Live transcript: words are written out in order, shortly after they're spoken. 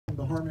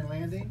Harmon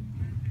Landing.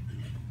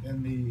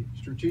 And the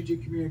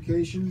Strategic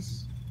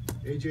Communications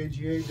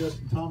AJGA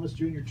Justin Thomas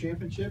Jr.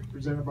 Championship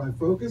presented by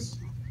Focus.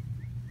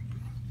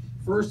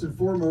 First and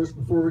foremost,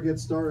 before we get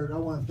started, I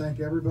want to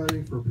thank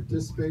everybody for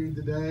participating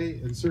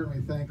today, and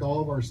certainly thank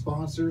all of our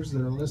sponsors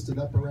that are listed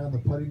up around the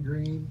putting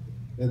green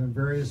and in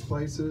various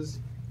places.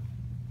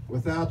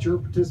 Without your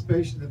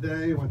participation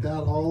today,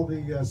 without all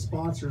the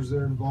sponsors that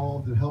are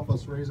involved that help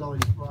us raise all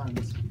these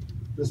funds,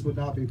 this would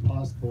not be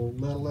possible,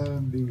 let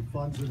alone the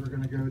funds that are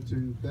going to go to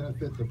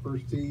benefit the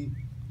first tee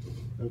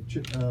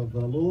of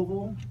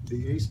Louisville,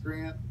 the ACE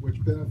grant,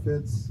 which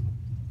benefits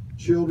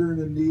children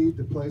in need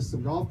to play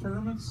some golf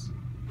tournaments,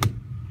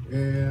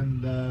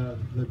 and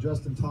the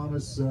Justin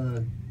Thomas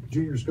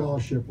Junior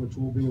Scholarship, which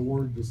will be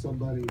awarded to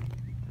somebody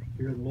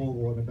here in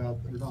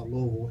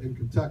Louisville in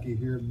Kentucky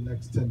here in the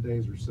next 10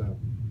 days or so.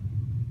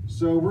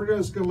 So we're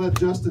just going to let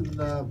Justin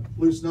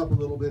loosen up a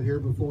little bit here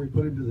before we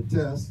put him to the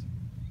test.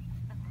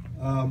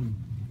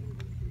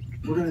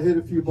 We're going to hit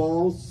a few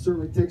balls,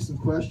 certainly take some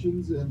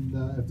questions, and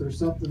if there's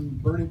something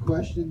burning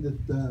question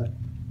that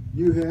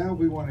you have,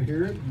 we want to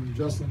hear it, and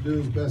Justin will do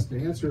his best to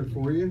answer it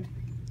for you.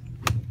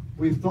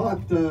 We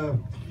thought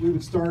we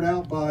would start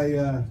out by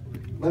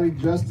letting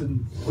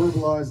Justin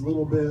verbalize a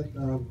little bit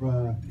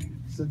of,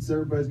 since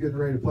everybody's getting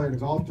ready to play in a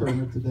golf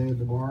tournament today and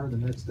tomorrow and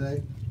the next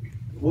day,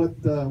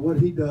 what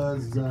he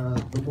does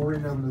the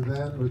morning of an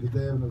event or the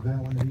day of an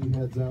event when he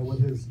heads out, what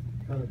his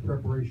kind of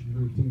preparation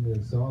routine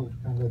is. So I'll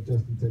kind of let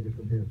Justin take it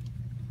from here.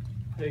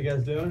 How you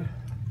guys doing?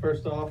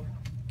 First off,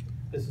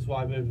 this is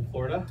why I moved to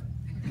Florida.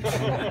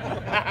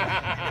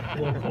 A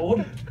little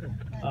cold.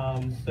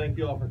 Thank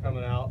you all for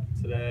coming out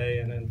today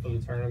and then for the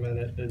tournament.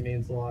 It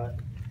means a lot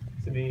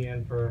to me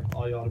and for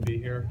all y'all to be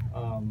here.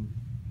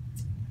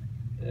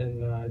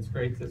 It's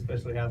great to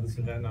especially have this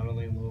event not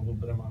only in Louisville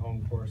but in my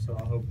home course. So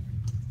I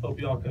hope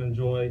y'all can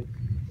enjoy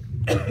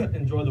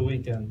the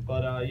weekend.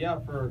 But yeah,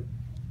 for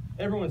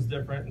everyone's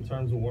different in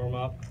terms of warm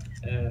up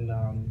and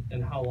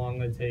how long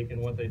they take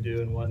and what they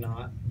do and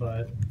whatnot.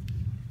 But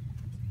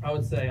I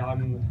would say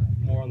I'm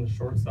more on the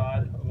short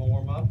side of a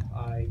warm up.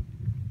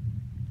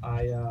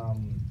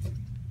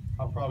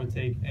 I'll probably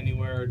take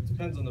anywhere, it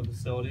depends on the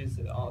facilities,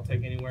 I'll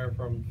take anywhere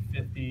from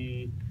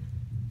 50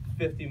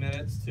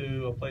 minutes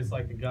to a place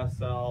like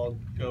Augusta. I'll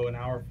go an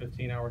hour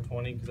 15, hour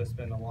 20, because I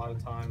spend a lot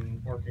of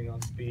time working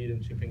on speed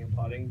and chipping and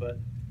putting, but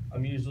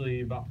I'm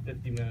usually about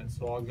 50 minutes.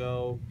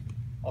 So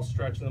I'll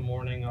stretch in the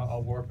morning,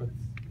 I'll work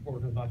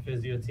with my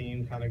physio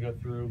team, kind of go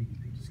through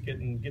just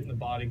getting the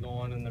body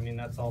going, and I mean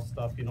that's all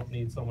stuff you don't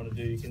need someone to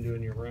do, you can do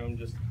in your room,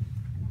 just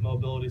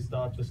mobility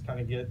stuff, just kind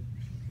of get,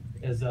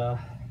 as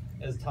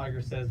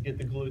Tiger says, get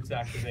the glutes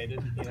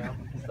activated, you know,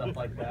 stuff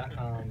like that.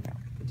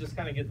 Just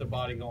kind of get the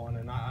body going,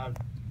 and I've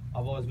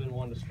always been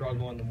one to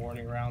struggle in the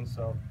morning round,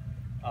 so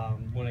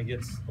when it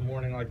gets a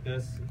morning like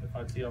this, if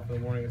I tee off in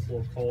the morning, it's a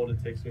little cold,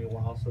 it takes me a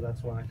while, so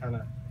that's when I kind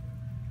of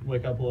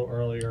wake up a little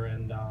earlier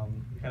and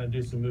kind of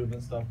do some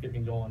movement stuff, get me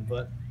going.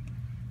 But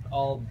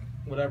I'll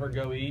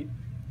go eat,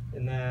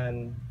 and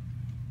then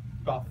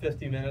about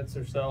 50 minutes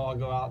or so I'll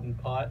go out and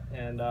putt,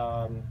 and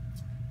I'll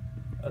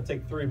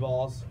take 3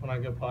 balls when I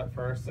go putt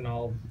first, and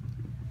I'll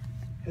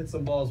hit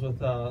some balls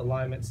with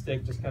alignment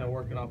stick, just kind of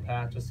working on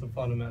pat, just some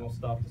fundamental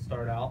stuff to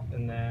start out,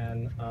 and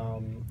then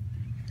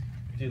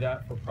do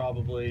that for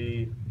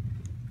probably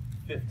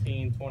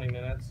 15-20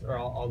 minutes, or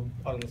I'll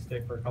putt on the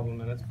stick for a couple of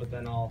minutes, but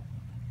then I'll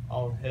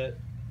hit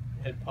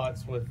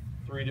putts with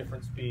 3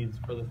 different speeds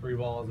for the 3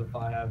 balls. If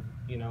I have,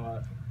 you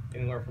know,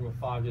 anywhere from a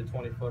 5 to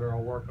 20 footer,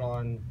 I'll work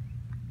on,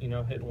 you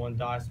know, hitting one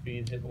die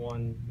speed, hitting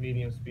one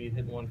medium speed,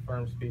 hitting one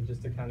firm speed,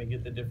 just to kind of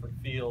get the different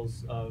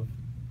feels of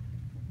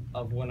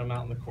when I'm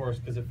out in the course.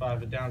 Because if I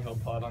have a downhill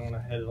putt, I'm going to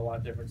hit at a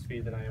lot different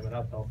speed than I am an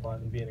uphill putt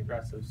and being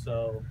aggressive.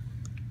 So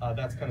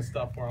that's kind of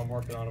stuff where I'm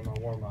working on in my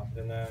warm up.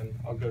 And then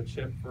I'll go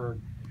chip for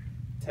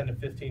 10 to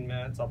 15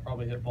 minutes. I'll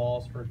probably hit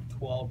balls for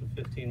 12 to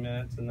 15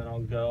 minutes, and then I'll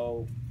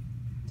go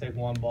take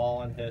 1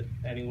 ball and hit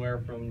anywhere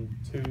from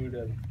 2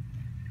 to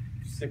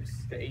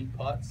 6 to 8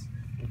 putts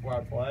before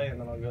I play, and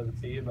then I'll go to the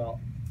tee about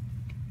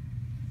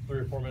 3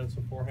 or 4 minutes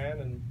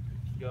beforehand and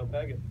go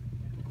peg it.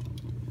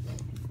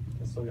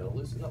 I still got to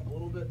loosen up a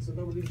little bit so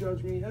nobody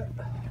judge me yet.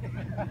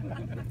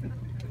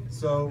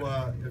 So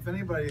if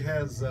anybody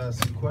has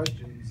some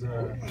questions,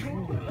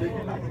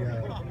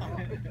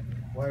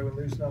 why we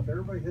loosen up,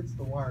 everybody hits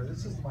the wire.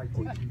 This is my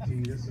teaching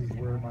tee. This is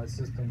where my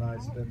sister and I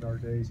spend our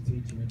days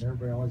teaching, and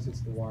everybody always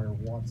hits the wire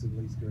once at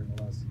least during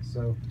the lesson.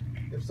 So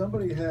if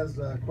somebody has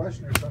a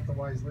question or something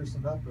while he's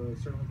loosened up, I'll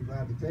certainly be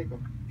glad to take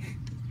them.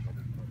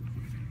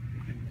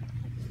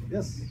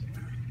 Yes?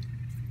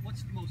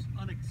 What's the most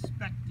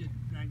unexpected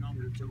thing on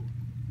the tour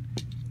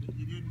that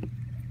you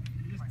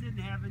just didn't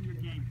have in your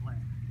game plan?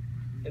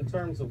 In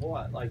terms of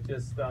what? Like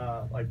just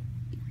like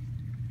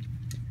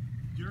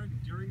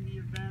during the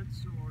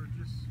events, or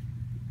just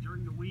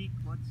during the week?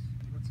 What's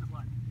it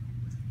like?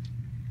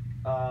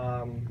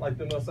 Like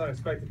the most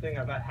unexpected thing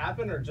I've had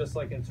happen, or just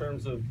like in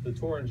terms of the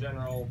tour in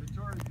general? The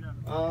tour in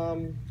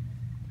general.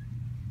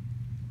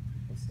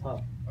 It's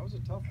tough. That was a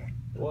tough one.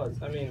 It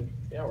was. I mean,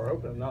 yeah, we're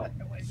opening up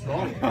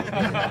strong.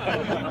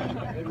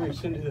 Maybe we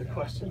shouldn't do the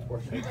question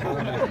portion.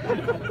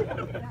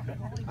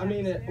 I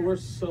mean, we're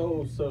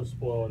so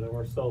spoiled, and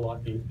we're so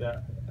lucky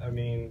that, I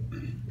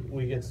mean,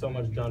 we get so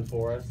much done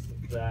for us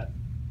that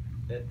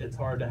it's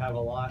hard to have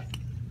a lot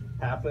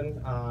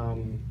happen.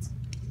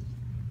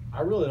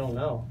 I really don't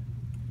know.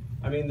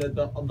 I mean,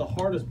 the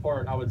hardest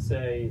part, I would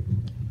say,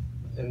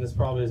 and this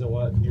probably isn't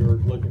what you're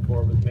looking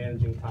for, but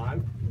managing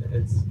time.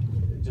 It's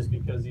just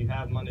because you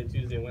have Monday,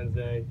 Tuesday,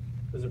 Wednesday,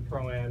 there's a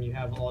pro-am, you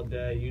have all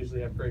day, you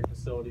usually have great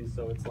facilities,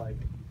 so it's like,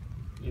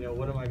 you know,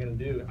 what am I going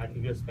to do? I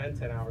could go spend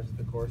 10 hours at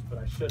the course, but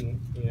I shouldn't.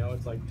 You know,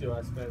 it's like, do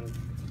I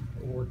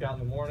work out in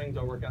the morning, do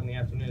I work out in the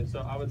afternoon?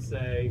 So I would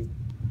say,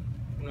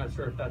 I'm not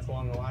sure if that's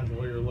along the lines of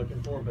what you're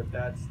looking for, but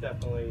that's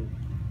definitely,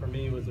 for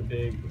me, was a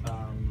big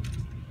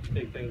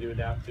thing to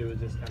adapt to, is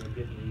just kind of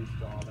getting used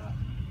to all that.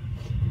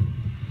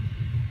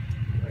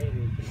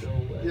 Rain to go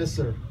away. Yes,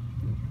 sir.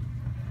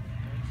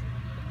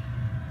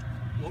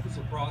 What was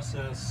the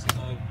process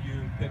of you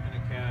picking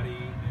a caddy,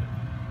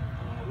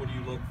 and what do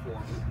you look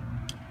for?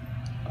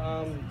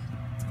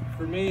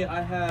 For me,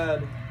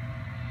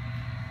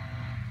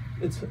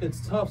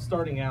 it's tough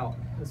starting out,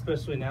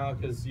 especially now,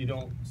 because you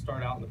don't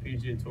start out in the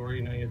PGA Tour.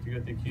 You know, you have to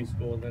go through Q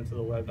School and then to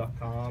the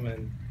web.com,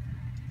 and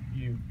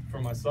for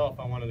myself,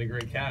 I wanted a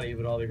great caddy,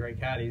 but all the great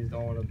caddies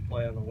don't want to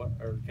play on the web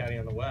or caddy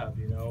on the web,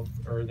 you know,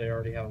 or they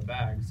already have a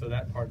bag. So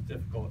that part's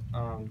difficult.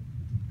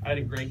 I had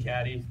a great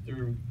caddy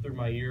through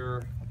my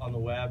year on the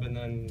web, and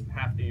then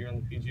half the year on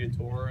the PGA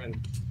Tour. And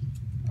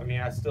I mean,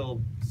 I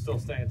still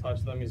stay in touch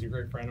with him. He's a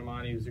great friend of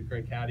mine. He was a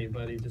great caddy,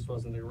 but he just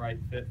wasn't the right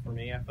fit for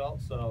me, I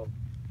felt. So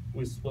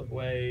we split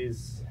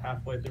ways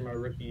halfway through my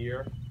rookie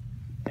year,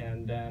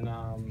 and then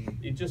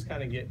you just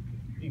kind of get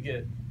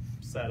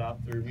set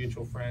up through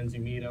mutual friends.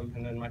 You meet them,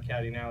 and then my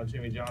caddy now,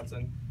 Jimmy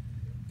Johnson,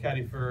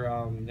 caddy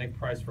for Nick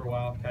Price for a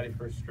while, caddy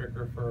for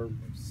Stricker for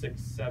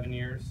 6-7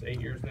 years, 8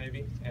 years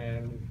maybe,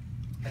 and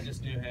I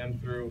just knew him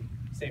through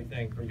same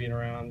thing, from being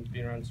around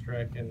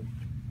Strick and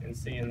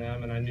seeing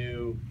them, and I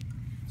knew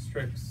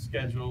Strick's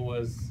schedule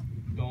was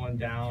going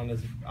down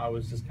as I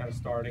was just kind of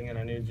starting, and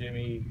I knew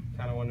Jimmy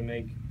kind of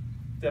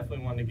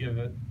definitely wanted to give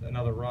it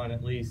another run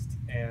at least,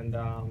 and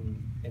I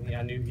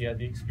knew he had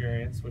the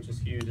experience, which is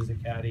huge as a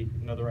caddy,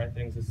 know the right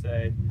things to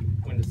say,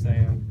 when to say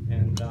them,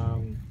 and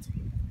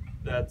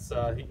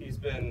he's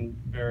been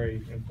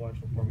very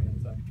influential for me.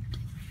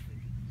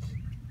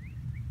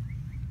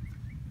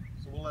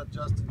 So we'll let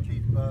Justin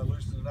keep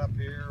loosening up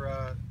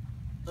here.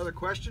 Another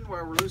question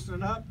while we're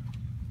loosening up.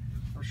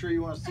 I'm sure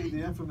you want to see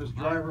the infamous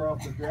driver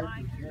off the deck.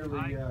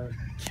 Nearly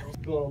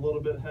going a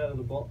little bit ahead of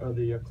the ball or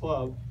the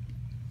club,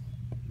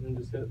 and then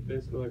just hit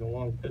basically like a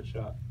long pitch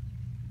shot.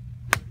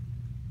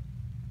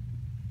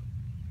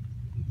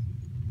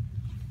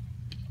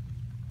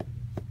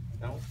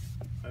 No,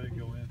 I didn't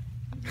go in.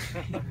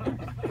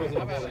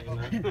 wasn't avoiding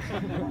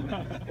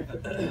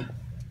that.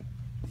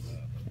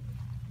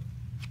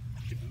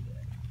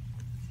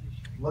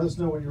 Let us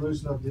know when you're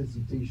loosening up to hit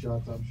some tee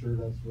shots. I'm sure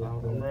that's what.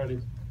 I'm ready.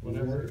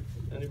 Whenever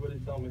anybody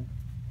tell me.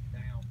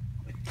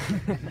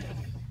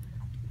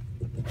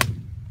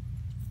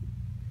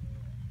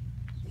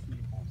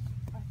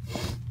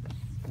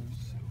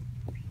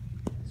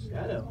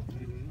 Shadow.